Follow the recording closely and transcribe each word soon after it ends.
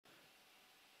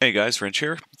Hey guys, Wrench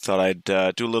here. Thought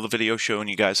I'd do a little video showing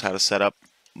you guys how to set up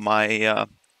my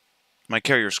my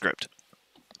carrier script.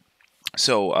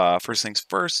 So first things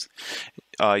first,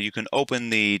 you can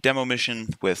open the demo mission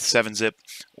with 7-zip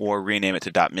or rename it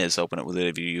to .mis. Open it with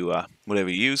whatever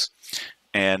you use,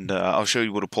 and I'll show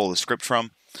you where to pull the script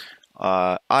from.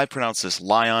 I pronounce this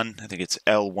Lion. I think it's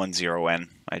L10N.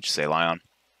 I just say Lion.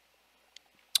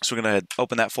 So we're going to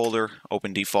open that folder,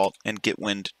 open default, and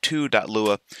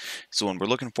getwind2.lua is the one we're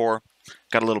looking for.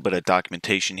 Got a little bit of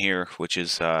documentation here, which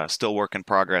is still work in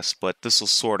progress, but this will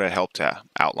sort of help to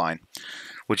outline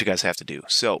what you guys have to do.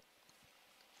 So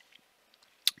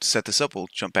to set this up, we'll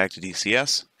jump back to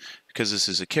DCS. Because this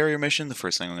is a carrier mission, the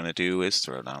first thing I'm going to do is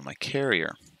throw down my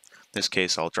carrier. In this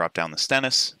case, I'll drop down the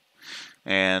Stennis,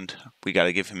 and we got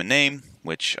to give him a name,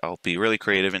 which I'll be really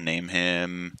creative and name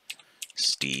him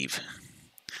Steve.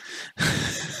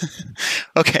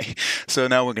 Okay, so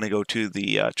now we're going to go to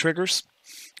the triggers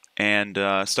and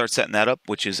start setting that up,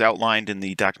 which is outlined in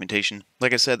the documentation.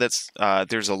 Like I said,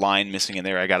 there's a line missing in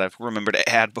there I gotta remember to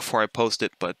add before I post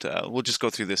it, but we'll just go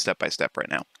through this step by step right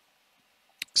now.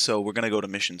 So we're going to go to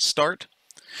mission start.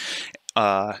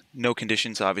 No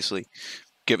conditions, obviously,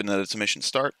 given that it's a mission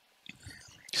start.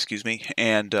 Excuse me,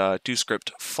 and do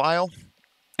script file,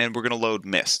 and we're going to load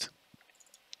Mist,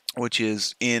 which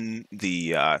is in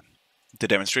the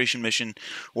demonstration mission,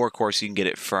 or of course you can get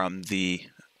it from the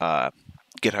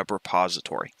GitHub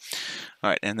repository.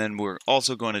 Alright, and then we're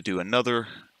also going to do another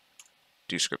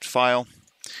do script file,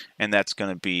 and that's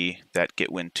going to be that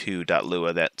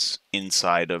getwind2.lua that's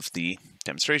inside of the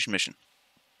demonstration mission.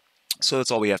 So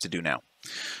that's all we have to do now.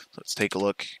 So let's take a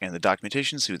look in the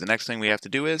documentation, see what the next thing we have to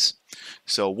do is.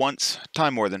 So once,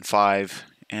 time more than 5,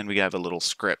 and we have a little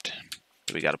script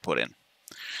that we got to put in.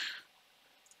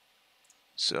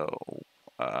 So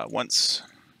once,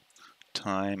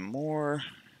 time more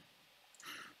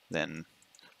than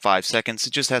 5 seconds.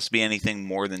 It just has to be anything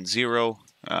more than 0.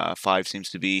 5 seems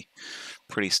to be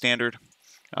pretty standard.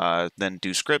 Then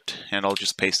do script, and I'll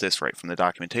just paste this right from the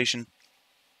documentation.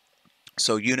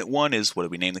 So unit 1 is, what do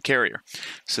we name the carrier?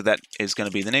 So that is going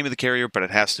to be the name of the carrier, but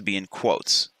it has to be in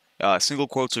quotes. Single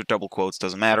quotes or double quotes,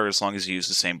 doesn't matter as long as you use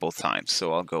the same both times.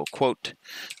 So I'll go quote,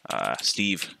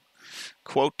 Steve,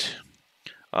 quote.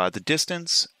 The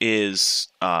distance is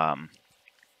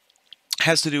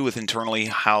has to do with internally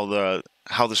how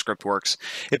the script works.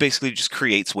 It basically just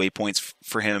creates waypoints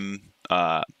for him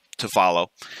to follow,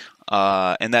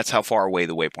 and that's how far away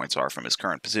the waypoints are from his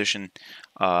current position.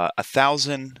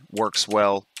 1,000 works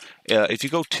well. If you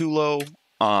go too low,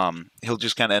 he'll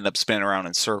just kind of end up spinning around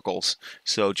in circles.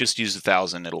 So just use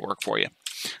 1,000; it'll work for you.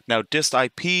 Now, dist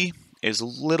IP is a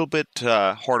little bit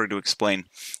harder to explain.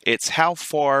 It's how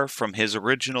far from his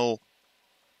original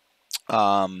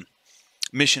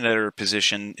mission editor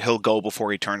position he'll go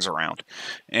before he turns around,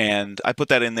 and I put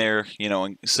that in there,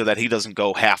 so that he doesn't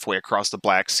go halfway across the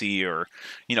Black Sea or,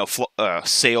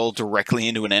 sail directly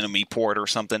into an enemy port or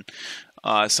something.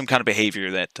 Some kind of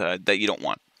behavior that you don't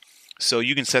want. So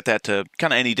you can set that to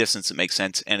kind of any distance that makes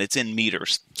sense, and it's in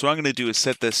meters. So what I'm going to do is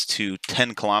set this to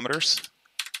 10 kilometers,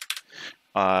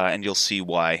 and you'll see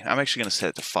why. I'm actually going to set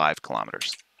it to 5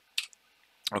 kilometers.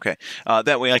 Okay,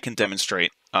 that way I can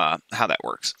demonstrate how that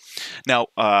works. Now,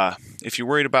 if you're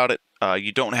worried about it,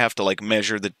 you don't have to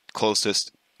measure the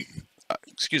closest,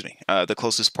 the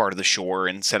closest part of the shore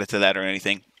and set it to that or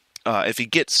anything. If he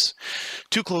gets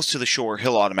too close to the shore,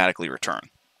 he'll automatically return.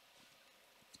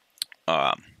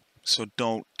 So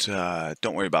don't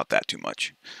worry about that too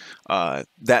much.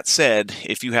 That said,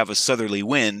 if you have a southerly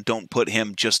wind, don't put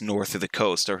him just north of the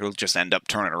coast, or he'll just end up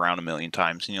turning around a million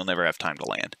times, and you'll never have time to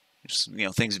land. Just,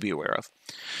 things to be aware of.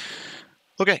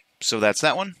 Okay, so that's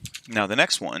that one. Now the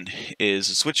next one is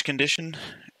a switch condition,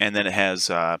 and then it has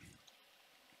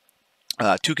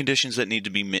 2 conditions that need to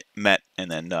be met, and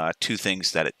then 2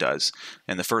 things that it does.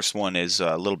 And the first one is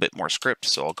a little bit more script,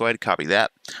 so I'll go ahead and copy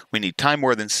that. We need time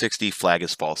more than 60, flag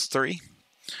is false 3.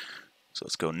 So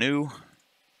let's go new,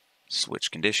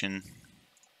 switch condition,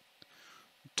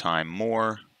 time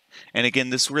more. And again,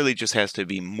 this really just has to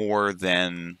be more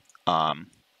than 5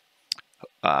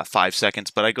 seconds,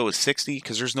 but I go with 60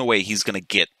 because there's no way he's going to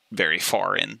get very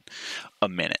far in a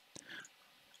minute.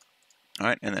 All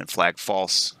right, and then flag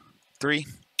false 3.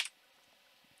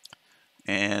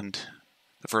 And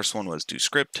the first one was do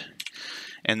script.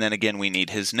 And then again, we need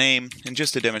his name. And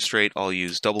just to demonstrate, I'll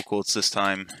use double quotes this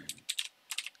time,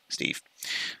 Steve.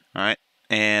 All right,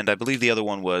 and I believe the other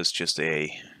one was just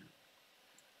a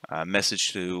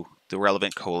message to the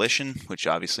relevant coalition, which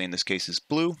obviously in this case is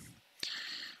blue.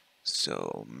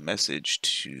 So message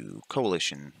to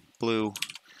coalition blue,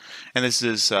 and this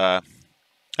is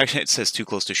Actually, it says too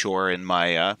close to shore in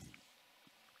my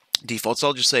default, so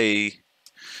I'll just say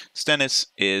Stennis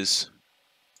is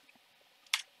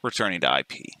returning to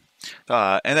IP.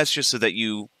 And that's just so that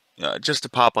you, just to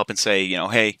pop up and say,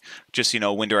 hey, just,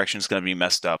 wind direction is going to be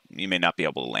messed up. You may not be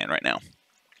able to land right now.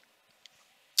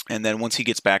 And then once he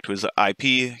gets back to his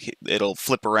IP, it'll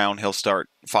flip around. He'll start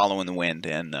following the wind,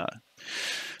 and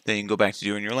then you can go back to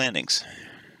doing your landings.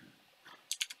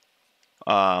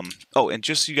 Oh, and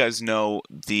just so you guys know,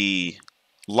 the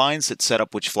lines that set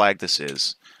up which flag this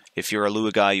is, if you're a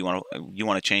Lua guy, you want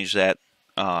to change that.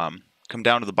 Come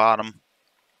down to the bottom,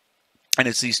 and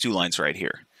it's these two lines right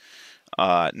here.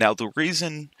 Now, the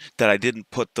reason that I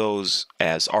didn't put those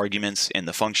as arguments in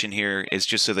the function here is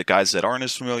just so that guys that aren't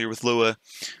as familiar with Lua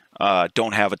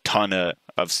don't have a ton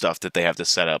of stuff that they have to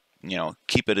set up.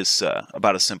 Keep it as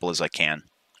about as simple as I can,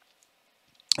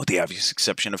 with the obvious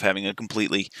exception of having a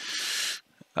completely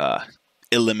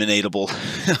eliminatable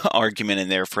argument in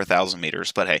there for 1,000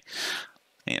 meters. But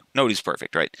hey, nobody's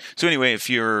perfect, right? So anyway, if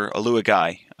you're a Lua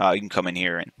guy, you can come in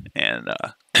here and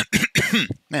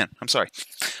man, I'm sorry.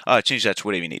 Change that to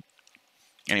whatever you need.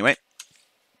 Anyway,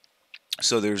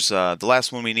 so there's the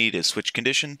last one we need is switch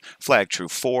condition, flag true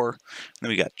 4. Then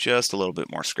we got just a little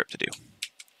bit more script to do.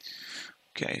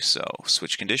 Okay, so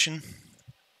switch condition.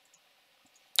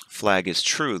 Flag is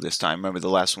true this time. Remember, the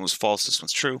last one was false, this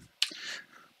one's true.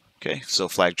 Okay, so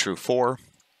flag true 4.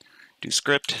 Do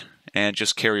script, and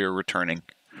just carrier returning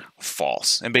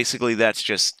false. And basically that's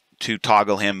just to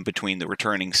toggle him between the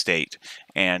returning state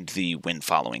and the wind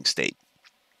following state.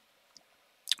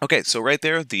 Okay, so right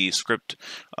there, the script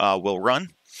will run.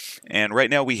 And right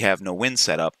now we have no wind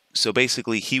set up. So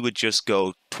basically he would just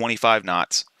go 25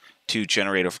 knots to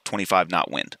generate a 25 knot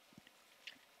wind.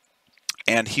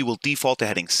 And he will default to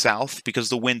heading south because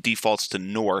the wind defaults to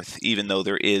north even though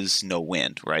there is no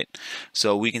wind, right?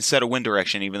 So we can set a wind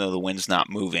direction even though the wind's not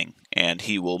moving, and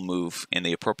he will move in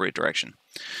the appropriate direction.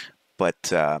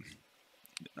 But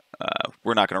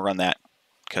we're not going to run that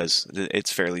because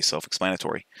it's fairly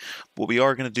self-explanatory. What we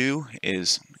are going to do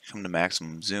is come to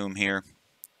maximum zoom here.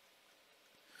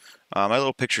 My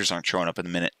little pictures aren't showing up in a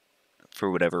minute for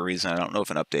whatever reason. I don't know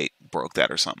if an update broke that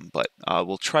or something, but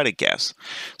we'll try to guess.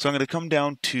 So I'm going to come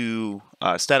down to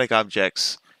static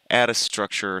objects, add a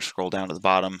structure, scroll down to the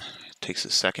bottom. It takes a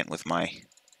second with my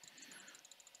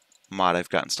mod I've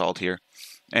got installed here.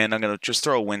 And I'm going to just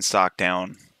throw a windsock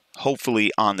down,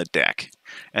 hopefully on the deck,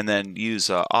 and then use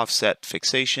offset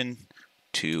fixation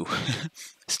to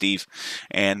Steve,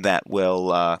 and that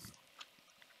will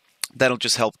that'll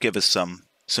just help give us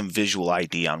some visual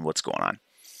ID on what's going on.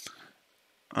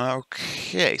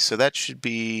 Okay, so that should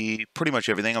be pretty much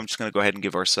everything. I'm just going to go ahead and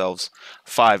give ourselves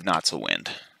 5 knots of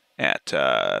wind at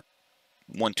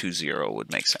 120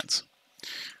 would make sense.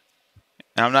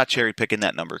 And I'm not cherry picking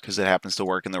that number because it happens to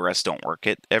work and the rest don't work.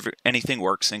 Anything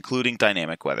works, including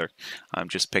dynamic weather. I'm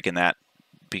just picking that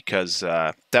because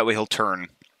that way he'll turn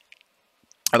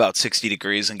about 60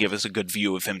 degrees and give us a good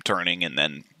view of him turning, and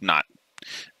then not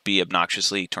be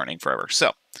obnoxiously turning forever.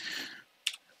 So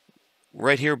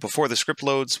right here before the script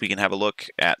loads, we can have a look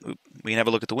at the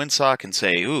windsock and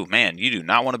say, ooh, man, you do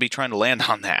not want to be trying to land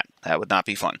on that. That would not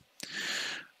be fun.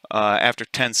 After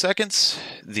 10 seconds,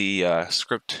 the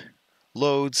script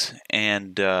loads,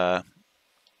 and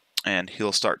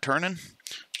he'll start turning.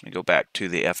 Let me go back to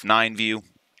the F9 view,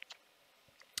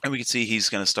 and we can see he's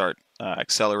going to start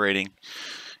accelerating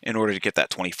in order to get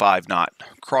that 25 knot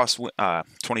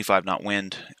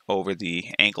wind over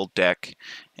the angled deck,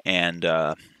 and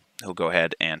he'll go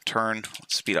ahead and turn.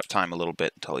 Let's speed up time a little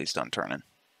bit until he's done turning.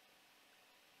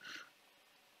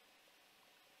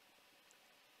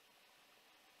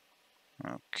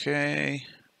 Okay.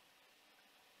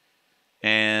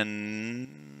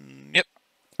 And yep,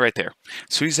 right there.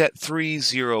 So he's at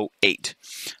 308.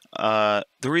 The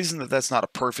reason that that's not a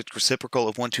perfect reciprocal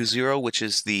of 120, which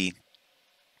is the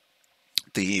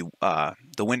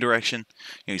wind direction,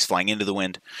 he's flying into the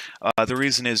wind. The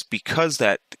reason is because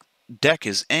that deck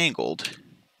is angled.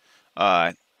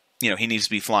 He needs to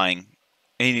be flying.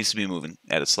 He needs to be moving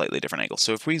at a slightly different angle.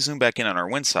 So if we zoom back in on our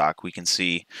windsock, we can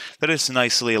see that it's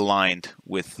nicely aligned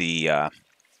with the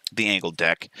angled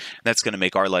deck. That's going to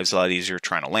make our lives a lot easier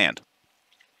trying to land.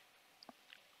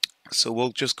 So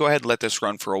we'll just go ahead and let this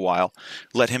run for a while.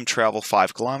 Let him travel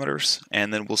 5 kilometers,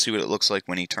 and then we'll see what it looks like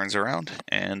when he turns around,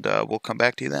 and we'll come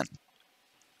back to you then.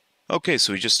 Okay,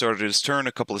 so he just started his turn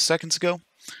a couple of seconds ago,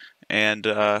 and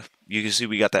you can see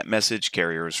we got that message,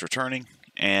 carrier is returning.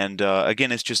 And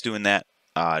again, it's just doing that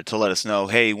to let us know,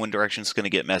 hey, wind direction's going to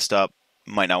get messed up.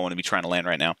 Might not want to be trying to land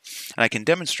right now. And I can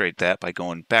demonstrate that by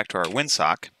going back to our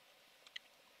windsock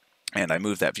and I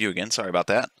moved that view again, sorry about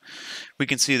that, we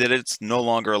can see that it's no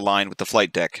longer aligned with the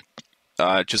flight deck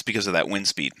just because of that wind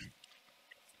speed.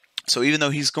 So even though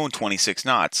he's going 26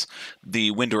 knots,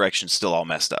 the wind direction's still all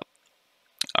messed up.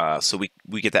 So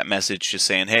we get that message just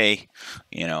saying, hey,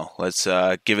 you know, let's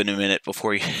give it a minute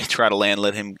before you try to land.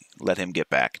 Let him get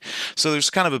back. So there's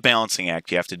kind of a balancing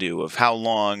act you have to do of how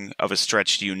long of a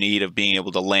stretch do you need of being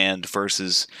able to land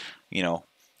versus, you know,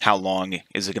 how long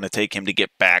is it going to take him to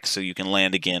get back so you can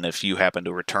land again if you happen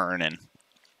to return and,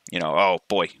 you know, oh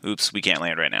boy, oops, we can't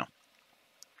land right now.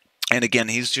 And again,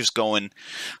 he's just going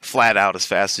flat out as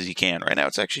fast as he can. Right now,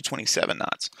 it's actually 27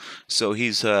 knots. So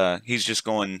he's just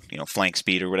going, you know, flank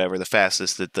speed or whatever, the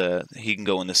fastest that he can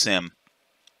go in the sim.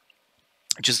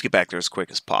 Just to get back there as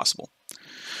quick as possible.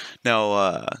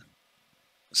 Now,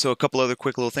 so a couple other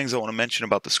quick little things I want to mention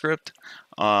about the script.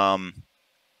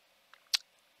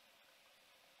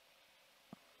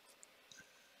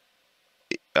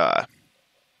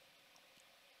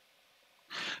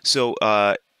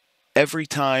 Every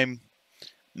time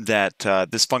that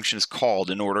this function is called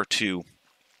in order to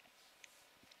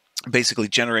basically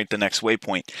generate the next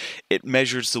waypoint, it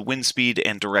measures the wind speed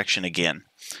and direction again.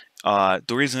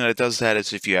 The reason that it does that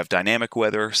is if you have dynamic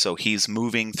weather, so he's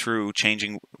moving through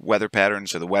changing weather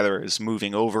patterns, or the weather is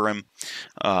moving over him,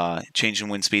 changing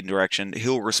wind speed and direction,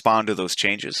 he'll respond to those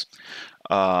changes.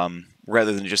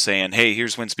 Rather than just saying, hey,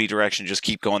 here's wind speed direction, just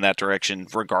keep going that direction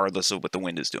regardless of what the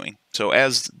wind is doing. So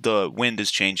as the wind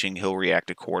is changing, he'll react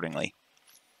accordingly.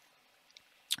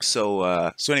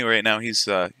 So anyway, right now he's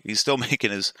still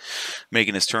making his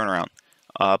turnaround.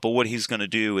 But what he's going to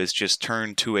do is just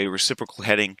turn to a reciprocal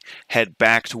heading, head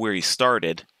back to where he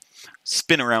started,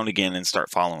 spin around again, and start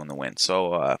following the wind.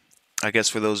 So I guess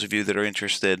for those of you that are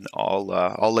interested,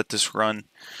 I'll let this run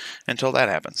until that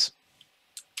happens.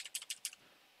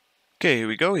 Okay, here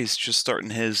we go. He's just starting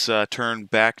his turn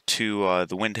back to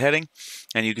the wind heading,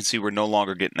 and you can see we're no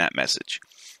longer getting that message.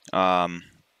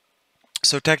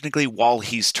 So technically, while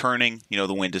he's turning, you know,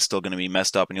 the wind is still going to be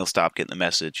messed up, and you'll stop getting the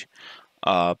message.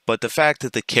 But the fact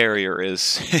that the carrier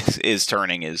is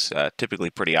turning is typically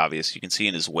pretty obvious. You can see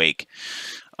in his wake.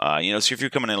 You know, so if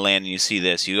you're coming in and land and you see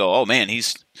this, you go, "Oh man,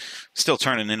 he's still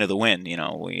turning into the wind." You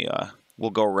know, we'll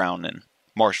go around and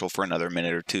marshal for another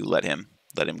minute or two, let him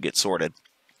get sorted.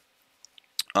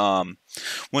 One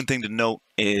thing to note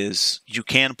is you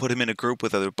can put him in a group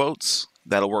with other boats.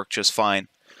 That'll work just fine.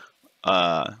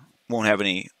 Won't have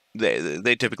any.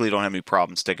 They typically don't have any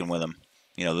problem sticking with him.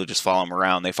 You know, they'll just follow him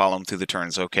around. They follow him through the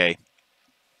turns. Okay,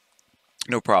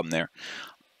 no problem there.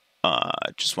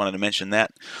 Just wanted to mention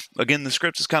that. Again, the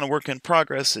script is kind of work in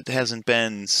progress. It hasn't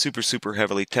been super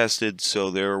heavily tested,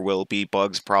 so there will be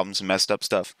bugs, problems, and messed up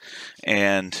stuff.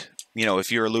 And you know,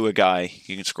 if you're a Lua guy,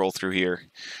 you can scroll through here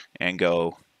and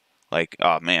go like,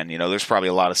 oh man, you know, there's probably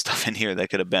a lot of stuff in here that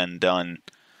could have been done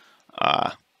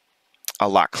a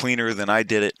lot cleaner than I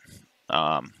did it.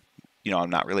 You know, I'm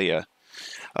not really a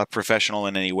professional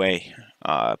in any way.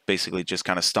 Basically just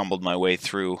kind of stumbled my way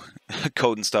through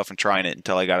coding stuff and trying it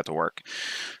until I got it to work.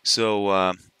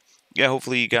 So yeah,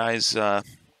 hopefully you guys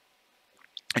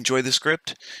enjoy the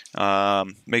script.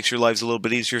 Makes your lives a little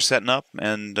bit easier setting up,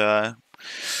 and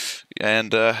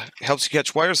helps you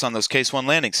catch wires on those Case 1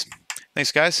 landings.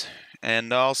 Thanks guys,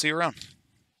 and I'll see you around.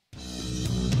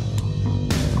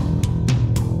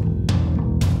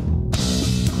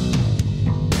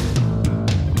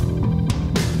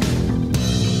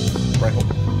 Rifle.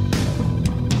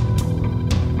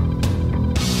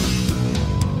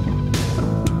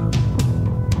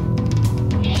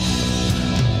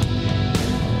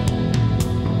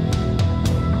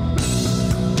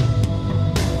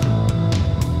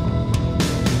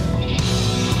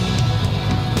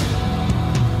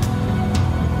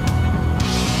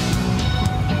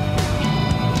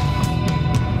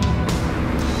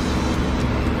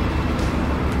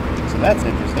 So that's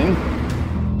interesting.